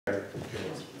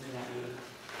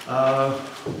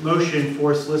Motion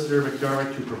for Solicitor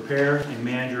McDermott to prepare and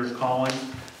Manager Collins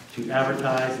to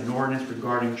advertise an ordinance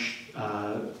regarding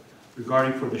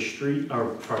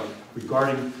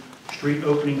street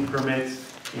opening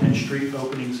permits and street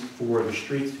openings for the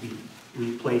streets to be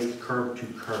replaced curb to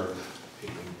curb.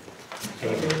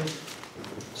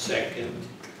 Second.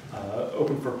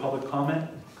 Open for public comment.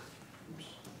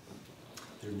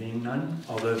 There being none,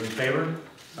 all those in favor?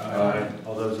 Aye.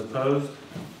 All those opposed?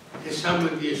 Some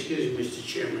of the issues, Mr.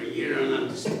 Chairman, you don't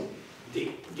understand.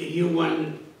 Do you want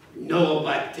to know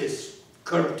about this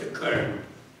curb to curb?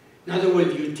 In other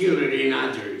words, utility and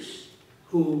others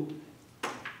who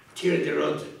tear the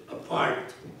road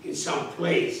apart in some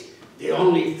place, they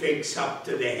only fix up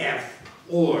to the half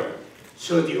or.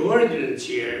 So the ordinance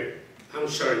here, I'm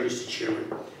sorry, Mr. Chairman,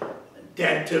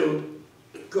 that to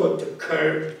go to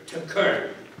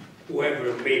curb,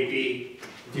 whoever may be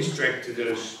distracted to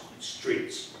those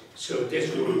streets. So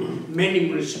there's many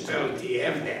municipalities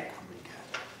have that.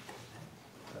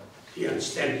 Do you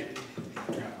understand?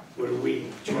 Where we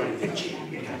trying to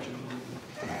change?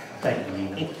 Thank you,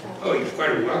 Nina. Oh, you're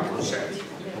quite welcome, sir.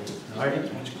 All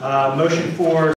right. Motion for